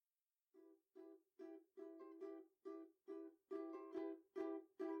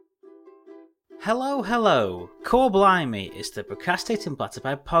Hello, hello. Core Blimey is the Procrastinating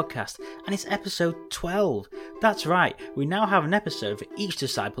Platypi podcast, and it's episode 12. That's right, we now have an episode for each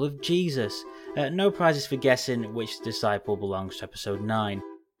disciple of Jesus. No prizes for guessing which disciple belongs to episode 9.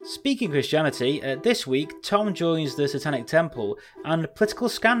 Speaking Christianity, this week Tom joins the Satanic Temple and political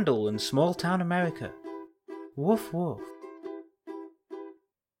scandal in small town America. Woof woof.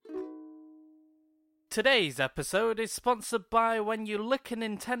 Today's episode is sponsored by when you lick a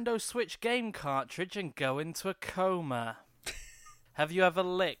Nintendo Switch game cartridge and go into a coma. Have you ever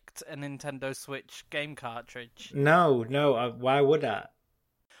licked a Nintendo Switch game cartridge? No, why would I?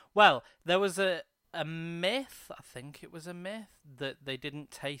 Well, there was a myth, I think it was a myth, that they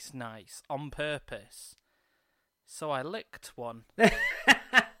didn't taste nice on purpose. So I licked one.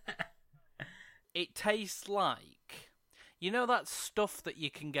 It tastes like... You know that stuff that you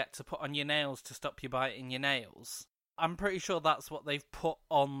can get to put on your nails to stop you biting your nails? I'm pretty sure that's what they've put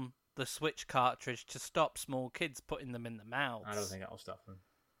on the Switch cartridge to stop small kids putting them in their mouths. I don't think that'll stop them.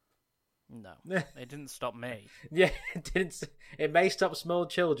 No, it didn't stop me. Yeah, it didn't. It may stop small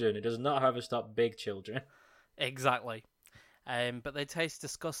children. It does not, however, stop big children. Exactly. But they taste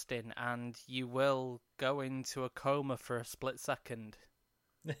disgusting, and you will go into a coma for a split second.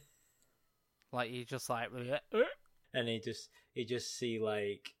 Like, you just like... And you just see,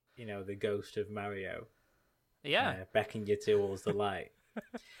 like, you know, the ghost of Mario. Yeah. Beckoning you towards the light.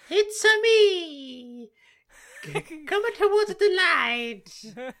 It's a me! Coming towards the light!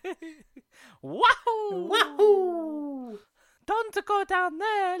 Wahoo! Wahoo! Don't go down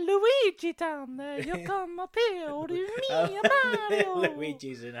there, Luigi down there. You come up here with me, Mario.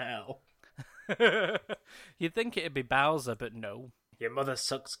 Luigi's in hell. You'd think it'd be Bowser, but no. Your mother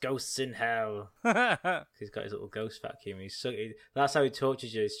sucks ghosts in hell. He's got his little ghost vacuum. That's how he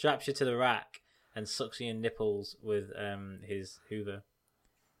tortures you. He straps you to the rack and sucks your nipples with his Hoover.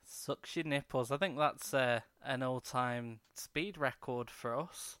 Sucks your nipples. I think that's an all-time speed record for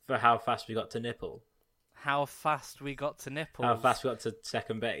us. For how fast we got to nipple. How fast we got to nipples. How fast we got to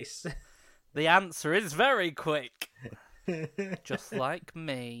second base. The answer is very quick. Just like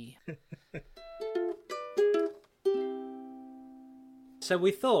me. So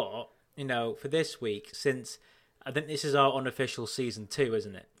we thought, you know, for this week, since I think this is our unofficial season 2,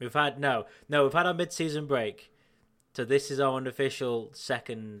 isn't it? We've had our mid-season break. So this is our unofficial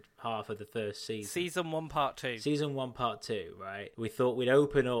second half of the first season. Season 1, part 2. Season 1, part 2, right? We thought we'd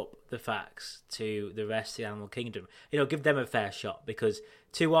open up the facts to the rest of the animal kingdom. You know, give them a fair shot, because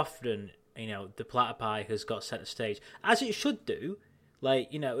too often, you know, the platypi has got centre stage, as it should do.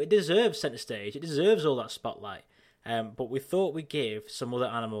 Like, you know, it deserves centre stage. It deserves all that spotlight. But we thought we'd give some other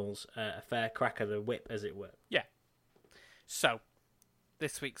animals a fair crack of the whip, as it were. Yeah. So,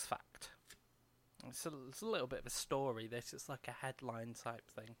 this week's fact. It's a little bit of a story, this. It's like a headline type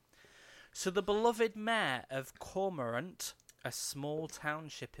thing. So, the beloved mayor of Cormorant, a small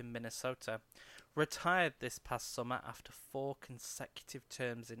township in Minnesota, retired this past summer after 4 consecutive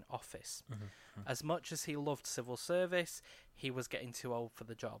terms in office. Mm-hmm. As much as he loved civil service, he was getting too old for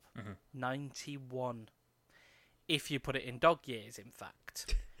the job. Mm-hmm. 91. If you put it in dog years, in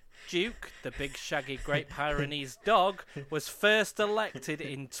fact. Duke, the big shaggy Great Pyrenees dog, was first elected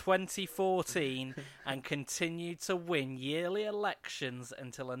in 2014 and continued to win yearly elections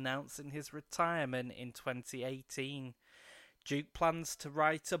until announcing his retirement in 2018. Duke plans to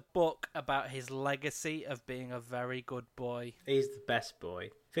write a book about his legacy of being a very good boy. He's the best boy.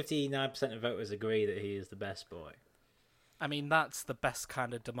 59% of voters agree that he is the best boy. I mean, that's the best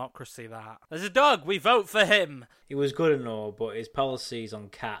kind of democracy, that. There's a dog, we vote for him! He was good and all, but his policies on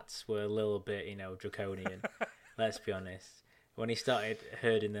cats were a little bit, you know, draconian. Let's be honest. When he started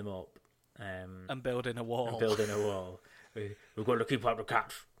herding them up... and building a wall. We've got to keep out the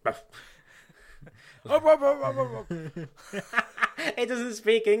cats. He doesn't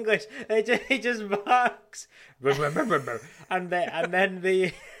speak English. He just barks. and then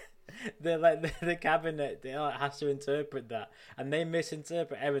the cabinet has to interpret that, and they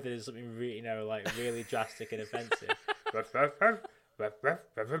misinterpret everything as something really, you know, like really drastic and offensive.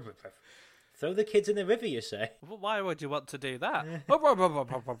 Throw the kids in the river, you say? Why would you want to do that? And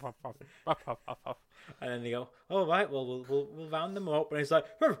then they go, "Oh right, well we'll round them up," and he's like,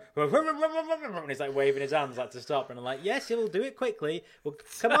 and he's like waving his hands like to stop, and I'm like, "Yes, you'll do it quickly. Well,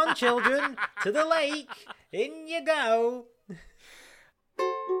 come on, children, to the lake. In you go."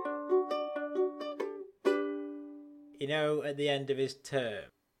 You know, at the end of his term,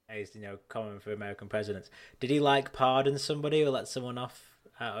 as you know, common for American presidents, did he like pardon somebody or let someone off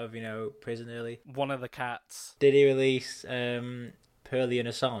out of, you know, prison early? One of the cats. Did he release Pearlie and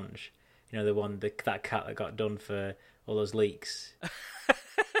Assange? You know, that cat that got done for all those leaks.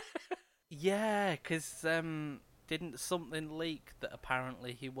 Yeah, because didn't something leak that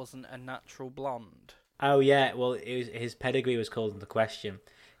apparently he wasn't a natural blonde? Oh yeah, well, his pedigree was called into question.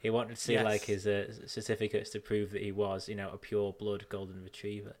 He wanted to see Yes. like his certificates to prove that he was, a pure blood golden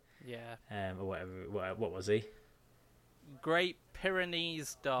retriever. Yeah. Or whatever. What was he? Great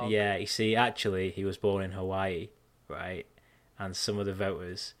Pyrenees dog. Yeah, you see, actually, he was born in Hawaii, right? And some of the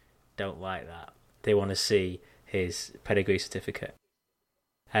voters don't like that. They want to see his pedigree certificate.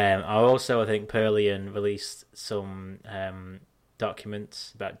 I think Perlian released some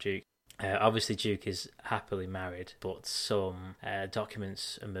documents about Duke. Obviously, Duke is happily married, but some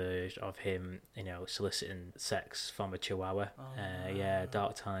documents emerged of him, soliciting sex from a Chihuahua. Yeah,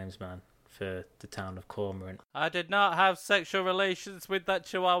 dark times, man, for the town of Cormorant. I did not have sexual relations with that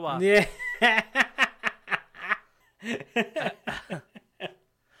Chihuahua. Yeah.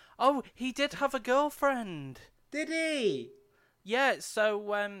 Oh, he did have a girlfriend. Did he? Yeah,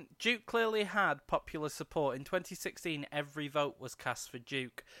 so Duke clearly had popular support. In 2016, every vote was cast for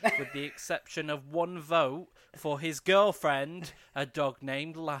Duke, with the exception of one vote for his girlfriend, a dog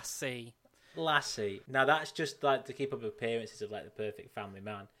named Lassie. Lassie. Now, that's just like to keep up appearances of like the perfect family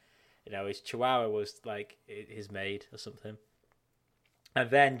man. His Chihuahua was like his maid or something. And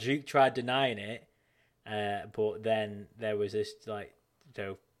then Duke tried denying it, but then there was this like,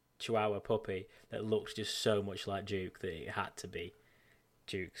 Chihuahua puppy that looked just so much like Duke that it had to be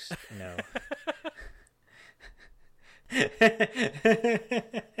Duke's.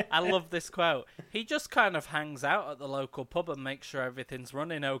 I love this quote. He just kind of hangs out at the local pub and makes sure everything's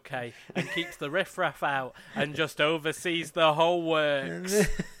running okay and keeps the riffraff out and just oversees the whole works.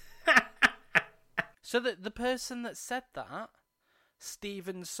 So the person that said that,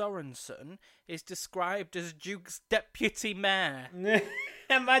 Stephen Sorensen, is described as Duke's deputy mayor.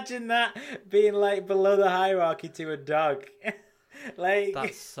 Imagine that being like below the hierarchy to a dog. Like,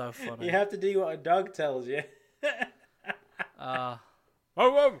 that's so funny. You have to do what a dog tells you. Oh,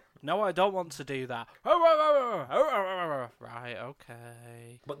 no, I don't want to do that. Right,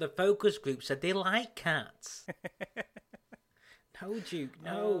 okay. But the focus group said they like cats. No, Duke,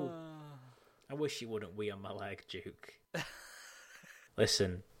 no. I wish you wouldn't wee on my leg, Duke.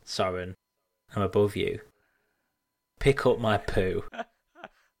 Listen, Soren, I'm above you. Pick up my poo.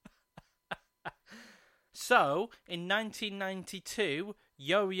 So, in 1992,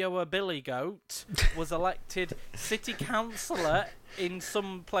 Yo-Yo a Billy Goat was elected city councillor in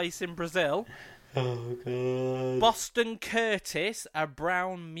some place in Brazil. Oh, God. Boston Curtis, a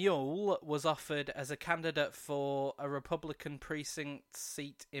brown mule, was offered as a candidate for a Republican precinct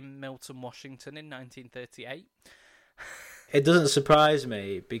seat in Milton, Washington in 1938. It doesn't surprise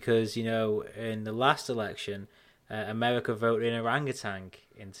me because, in the last election, America voted an orangutan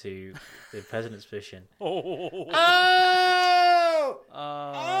into the president's position. Oh!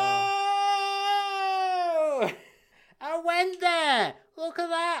 I went there! Look at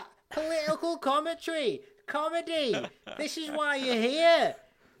that! Political commentary! Comedy! This is why you're here!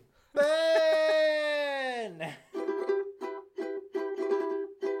 Burn!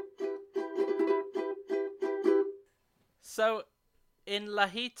 So, in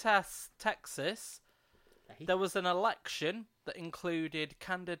Lajitas, Texas, there was an election that included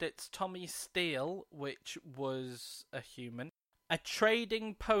candidates Tommy Steele, which was a human, a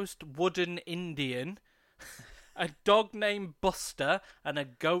trading post wooden Indian, a dog named Buster, and a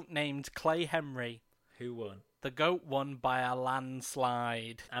goat named Clay Henry. Who won? The goat won by a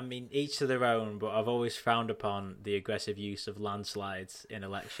landslide. I mean, each to their own, but I've always frowned upon the aggressive use of landslides in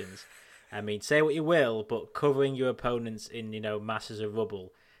elections. I mean, say what you will, but covering your opponents in, masses of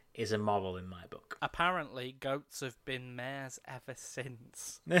rubble is immoral in my book. Apparently, goats have been mayors ever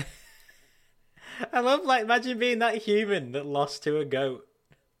since. I love, imagine being that human that lost to a goat.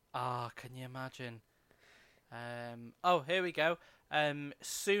 Can you imagine? Here we go.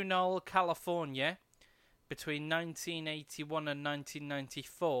 Sunol, California, between 1981 and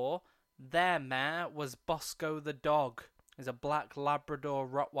 1994, their mayor was Bosco the dog. He's a black Labrador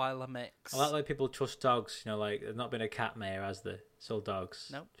Rottweiler mix. I like the way people trust dogs. There's not been a cat mayor, has there? It's all dogs.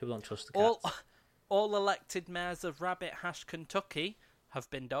 No. People don't trust the cats. All elected mayors of Rabbit Hash, Kentucky have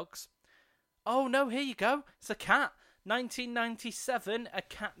been dogs. Oh, no, here you go. It's a cat. 1997, a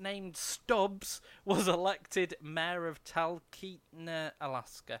cat named Stubbs was elected mayor of Talkeetna,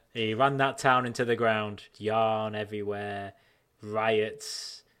 Alaska. He ran that town into the ground. Yarn everywhere.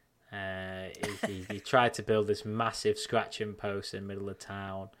 Riots. He tried to build this massive scratching post in the middle of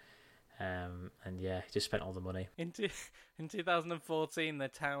town. He just spent all the money. In 2014, the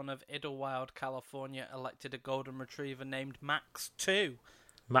town of Idlewild, California, elected a golden retriever named Max 2.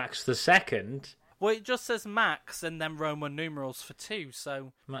 Max the second? Well, it just says Max and then Roman numerals for 2,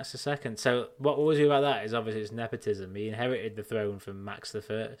 so... Max II. So what was it about that is obviously it's nepotism. He inherited the throne from Max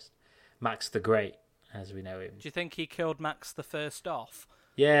I. Max the Great, as we know him. Do you think he killed Max I off?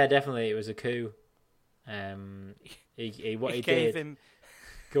 Yeah, definitely. It was a coup. He gave did... him...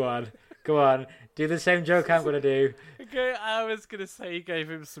 Go on. Do the same joke I'm going to do. Okay, I was going to say he gave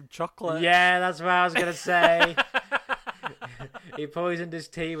him some chocolate. Yeah, that's what I was going to say. He poisoned his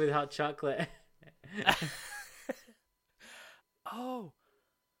tea with hot chocolate. Oh,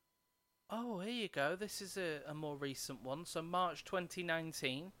 here you go. This is a more recent one. So March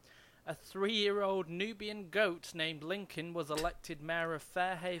 2019, a 3-year-old Nubian goat named Lincoln was elected mayor of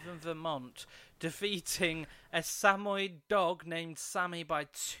Fairhaven, Vermont, defeating a Samoyed dog named Sammy by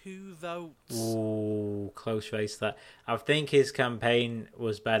 2 votes. Ooh, close race that. I think his campaign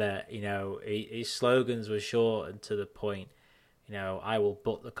was better. His slogans were short and to the point. I will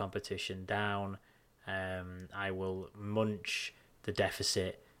butt the competition down. I will munch the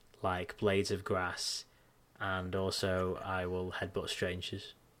deficit like blades of grass, and also I will headbutt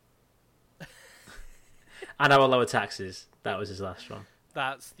strangers. And I will lower taxes. That was his last one.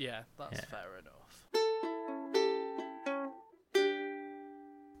 That's fair enough.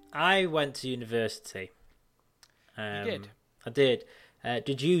 I went to university. You did? I did.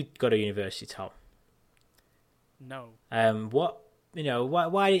 Did you go to university, Tom? No. Why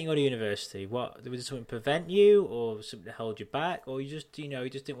didn't you go to university? Was it something to prevent you, or something to hold you back, or you just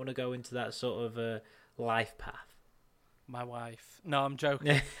didn't want to go into that sort of life path? My wife. No, I'm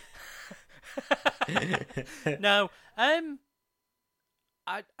joking. No, I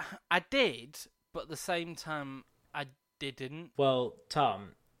did, but at the same time, I didn't. Well,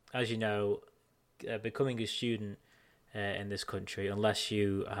 Tom, as you know, becoming a student in this country, unless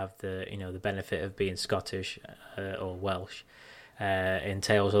you have the benefit of being Scottish or Welsh,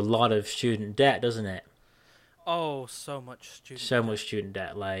 entails a lot of student debt, doesn't it? Oh, so much student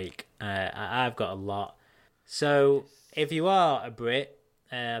debt. Like I've got a lot. So if you are a Brit,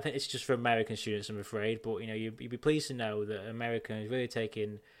 I think it's just for American students, I'm afraid. But you'd be pleased to know that America is really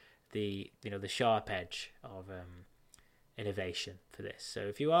taking the sharp edge of innovation for this. So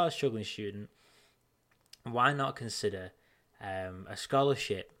if you are a struggling student, why not consider a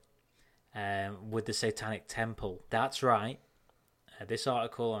scholarship with the Satanic Temple? That's right. This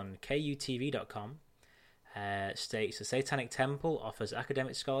article on KUTV.com states the Satanic Temple offers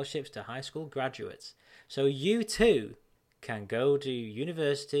academic scholarships to high school graduates. So you too can go to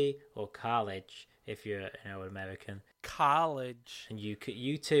university or college if you're an American. College. And you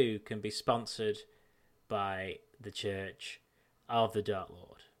too can be sponsored by the Church of the Dark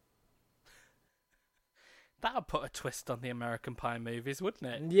Lord. That would put a twist on the American Pie movies, wouldn't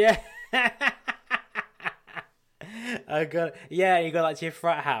it? Yeah. You go to your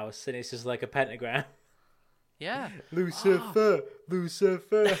frat house and it's just like a pentagram. Yeah. Lucifer.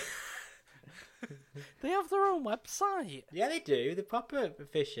 They have their own website. Yeah, they do. They're proper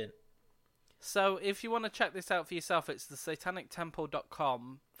efficient. So if you want to check this out for yourself, it's the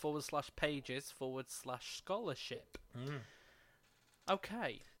satanictemple.com/pages/scholarship.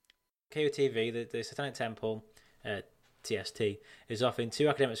 Okay. KUTV, the Satanic Temple, TST, is offering 2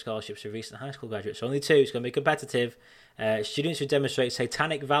 academic scholarships for recent high school graduates. Only 2. It's going to be competitive. Students who demonstrate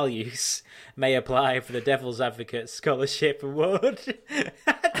satanic values may apply for the Devil's Advocate Scholarship Award.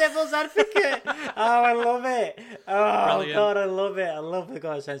 Devil's Advocate! Oh, I love it. Oh, brilliant. God, I love it. I love the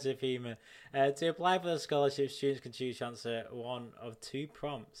God's sense of humour. To apply for the scholarship, students can choose to answer one of 2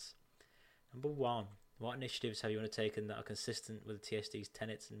 prompts. Number 1. What initiatives have you undertaken that are consistent with the TSD's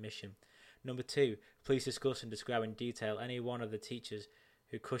tenets and mission? Number 2, please discuss and describe in detail any one of the teachers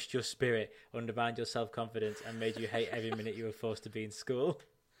who crushed your spirit, undermined your self-confidence, and made you hate every minute you were forced to be in school.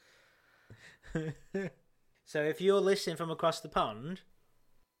 So if you're listening from across the pond,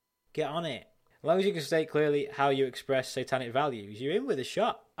 get on it. As long as you can state clearly how you express satanic values, you're in with a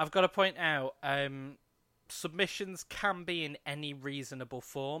shot. I've got to point out, submissions can be in any reasonable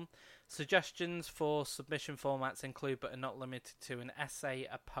form. Suggestions for submission formats include but are not limited to an essay,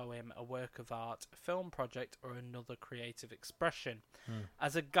 a poem, a work of art, a film project, or another creative expression.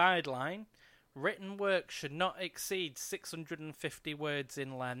 As a guideline, written work should not exceed 650 words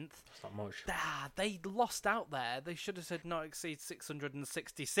in length. That's not much. They lost out there. They should have said not exceed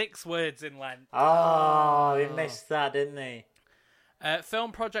 666 words in length. Oh, they missed that, didn't they?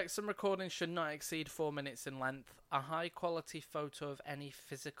 Film projects and recordings should not exceed 4 minutes in length. A high-quality photo of any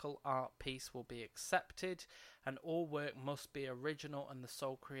physical art piece will be accepted, and all work must be original and the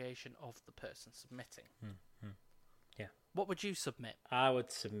sole creation of the person submitting. Yeah. What would you submit? I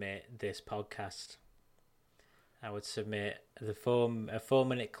would submit this podcast. I would submit a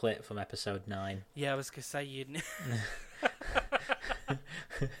 4-minute clip from episode 9. Yeah, I was going to say you'd...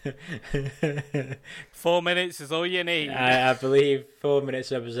 4 minutes is all you need. I believe 4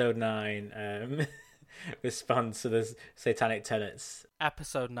 minutes of episode 9 responds to the satanic tenets.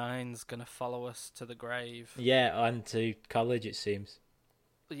 Episode 9's going to follow us to the grave. Yeah, and to college, it seems.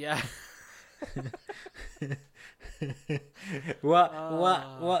 Yeah.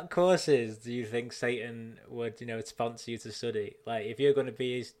 What courses do you think Satan would sponsor you to study? Like, if you're going to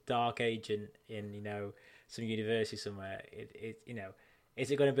be his dark agent in some university somewhere, is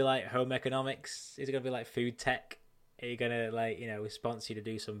it going to be like home economics? Is it going to be like food tech? Are you going to sponsor you to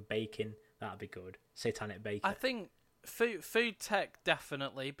do some baking? That'd be good. Satanic baker. I think food tech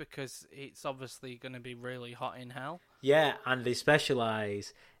definitely, because it's obviously going to be really hot in hell. Yeah, and they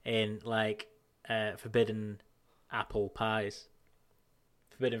specialise in forbidden apple pies,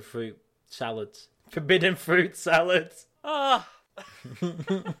 forbidden fruit salads, forbidden fruit salads. Ah.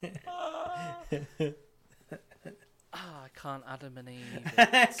 I can't Adam and Eve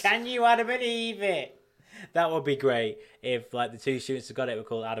it. Can you Adam and Eve it? That would be great if the two students who got it were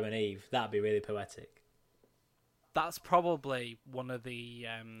called Adam and Eve. That'd be really poetic. That's probably one of the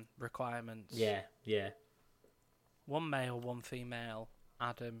requirements. Yeah. One male, one female,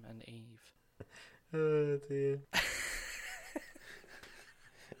 Adam and Eve. Oh dear.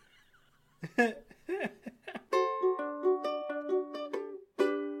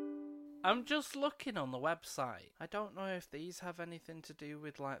 I'm just looking on the website. I don't know if these have anything to do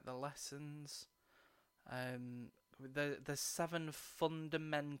with the lessons. The 7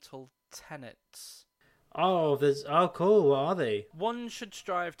 fundamental tenets. Oh, cool. What are they? One should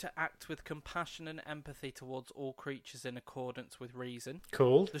strive to act with compassion and empathy towards all creatures in accordance with reason.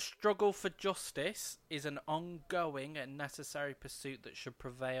 Cool. The struggle for justice is an ongoing and necessary pursuit that should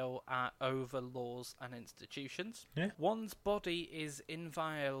prevail over laws and institutions. Yeah. One's body is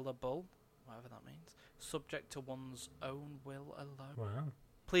inviolable, whatever that means, subject to one's own will alone. Wow.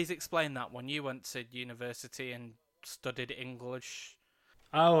 Please explain that when you went to university and studied English.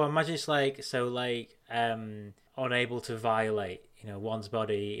 Oh, imagine it's unable to violate. One's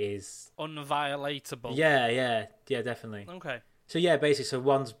body is Unviolatable. Yeah, definitely. Okay. So yeah, basically,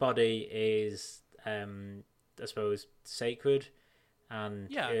 one's body is, I suppose, sacred, and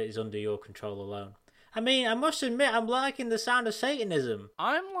it is under your control alone. I mean, I must admit, I'm liking the sound of Satanism.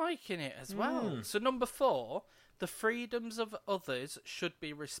 I'm liking it as well. So number 4. The freedoms of others should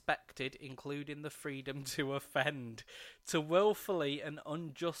be respected, including the freedom to offend. To willfully and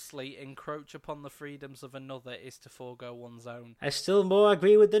unjustly encroach upon the freedoms of another is to forego one's own. I still more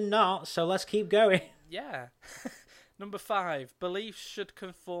agree with than not, so let's keep going. Yeah. Number 5. Beliefs should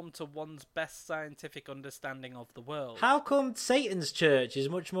conform to one's best scientific understanding of the world. How come Satan's church is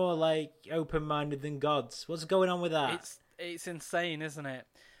much more open-minded than God's? What's going on with that? It's insane, isn't it?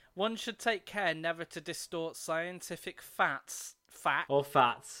 One should take care never to distort scientific facts. Or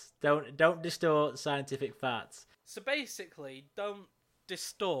facts. Don't distort scientific facts. So basically, don't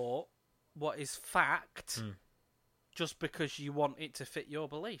distort what is fact just because you want it to fit your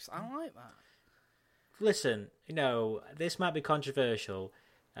beliefs. I like that. Listen, this might be controversial.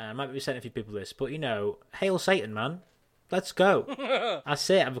 Might be sending a few people this, but hail Satan, man. Let's go. That's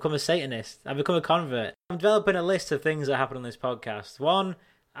it. I've become a Satanist. I've become a convert. I'm developing a list of things that happen on this podcast. 1,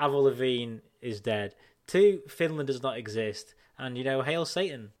 Avril Lavigne is dead. 2, Finland does not exist. And, hail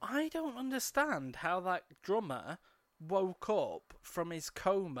Satan. I don't understand how that drummer woke up from his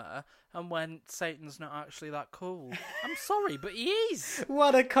coma and went, Satan's not actually that cool. I'm sorry, but he is.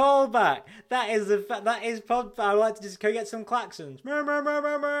 What a callback. That is pod. I like to just go get some klaxons.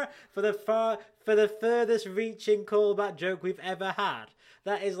 For the furthest reaching callback joke we've ever had.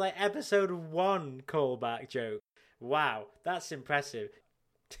 That is episode 1 callback joke. Wow, that's impressive.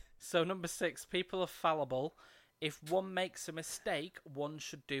 So number 6, people are fallible. If one makes a mistake, one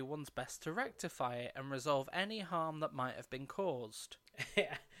should do one's best to rectify it and resolve any harm that might have been caused.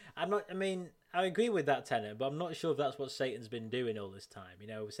 I agree with that tenet, but I'm not sure if that's what Satan's been doing all this time.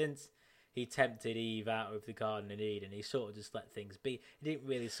 Since he tempted Eve out of the Garden of Eden, he sort of just let things be. He didn't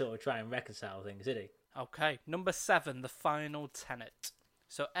really sort of try and reconcile things, did he? Okay, number 7, the final tenet.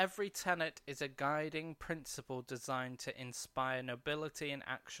 So every tenet is a guiding principle designed to inspire nobility in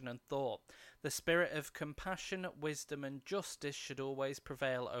action and thought. The spirit of compassion, wisdom, and justice should always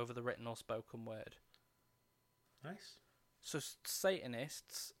prevail over the written or spoken word. Nice. So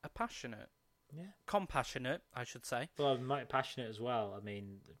Satanists are passionate. Yeah. Compassionate, I should say. Well, I'm might passionate as well.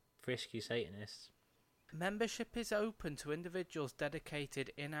 Frisky Satanists. Membership is open to individuals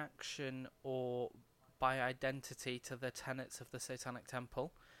dedicated in action or by identity to the tenets of the Satanic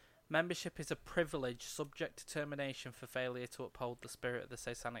Temple. Membership is a privilege subject to termination for failure to uphold the spirit of the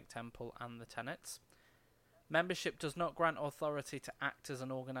Satanic Temple and the tenets. Membership does not grant authority to act as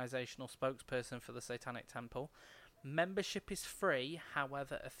an organisational spokesperson for the Satanic Temple. Membership is free,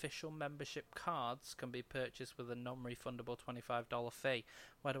 however, official membership cards can be purchased with a non-refundable $25 fee.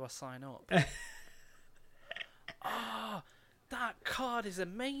 Where do I sign up? Oh, that card is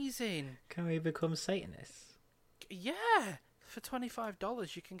amazing. Can we become Satanists? Yeah, for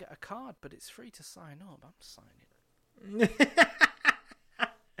 $25 you can get a card, but it's free to sign up. I'm signing.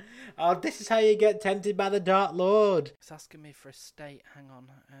 Oh, this is how you get tempted by the Dark Lord. It's asking me for a state. Hang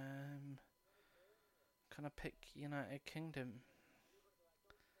on. Can I pick United Kingdom?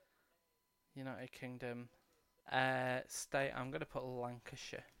 United Kingdom. State. I'm going to put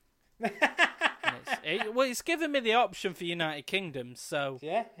Lancashire. It's given me the option for United Kingdom, so...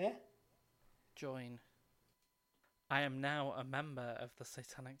 Yeah. Join. I am now a member of the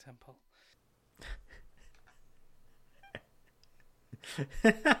Satanic Temple.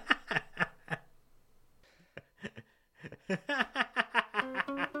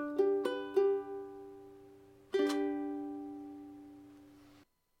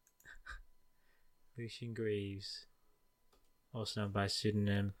 Lucian Greaves, also known by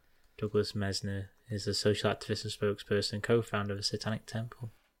pseudonym Douglas Mesner, is a social activist and spokesperson, co-founder of the Satanic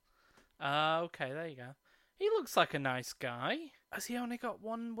Temple. Okay, there you go. He looks like a nice guy. Has he only got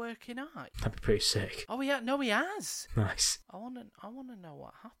one working eye? That'd be pretty sick. Oh, yeah, no, he has. Nice. I want to know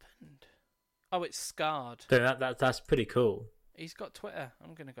what happened. Oh, it's scarred. So that's pretty cool. He's got Twitter.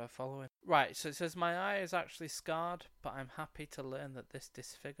 I'm going to go follow him. Right, so it says, my eye is actually scarred, but I'm happy to learn that this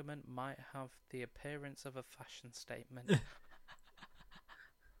disfigurement might have the appearance of a fashion statement.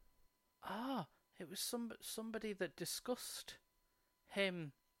 It was somebody that discussed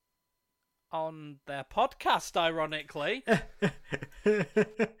him on their podcast, ironically.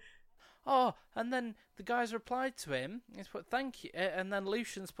 And then the guys replied to him. He's put thank you, and then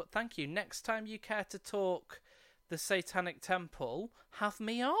Lucian's put thank you. Next time you care to talk the Satanic Temple, have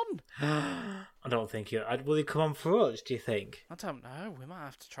me on. I don't think will he come on for us, do you think? I don't know. We might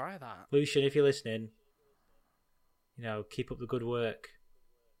have to try that. Lucian, if you're listening, keep up the good work.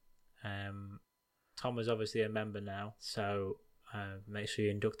 Tom is obviously a member now, so make sure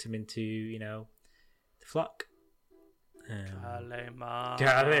you induct him into, the flock.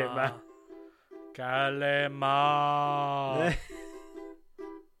 Kalema.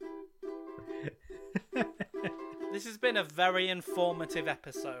 This has been a very informative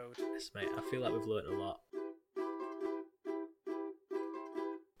episode. Yes, mate. I feel like we've learnt a lot.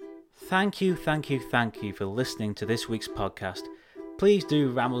 Thank you for listening to this week's podcast. Please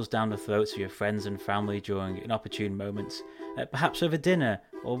do ramble down the throats of your friends and family during inopportune moments, perhaps over dinner,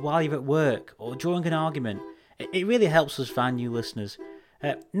 or while you're at work, or during an argument. It really helps us find new listeners.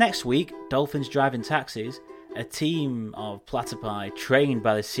 Next week, Dolphins Driving Taxis, a team of platypi trained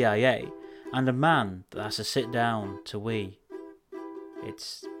by the CIA, and a man that has to sit down to wee.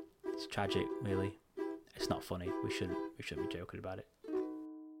 It's tragic, really. It's not funny. We shouldn't be joking about it.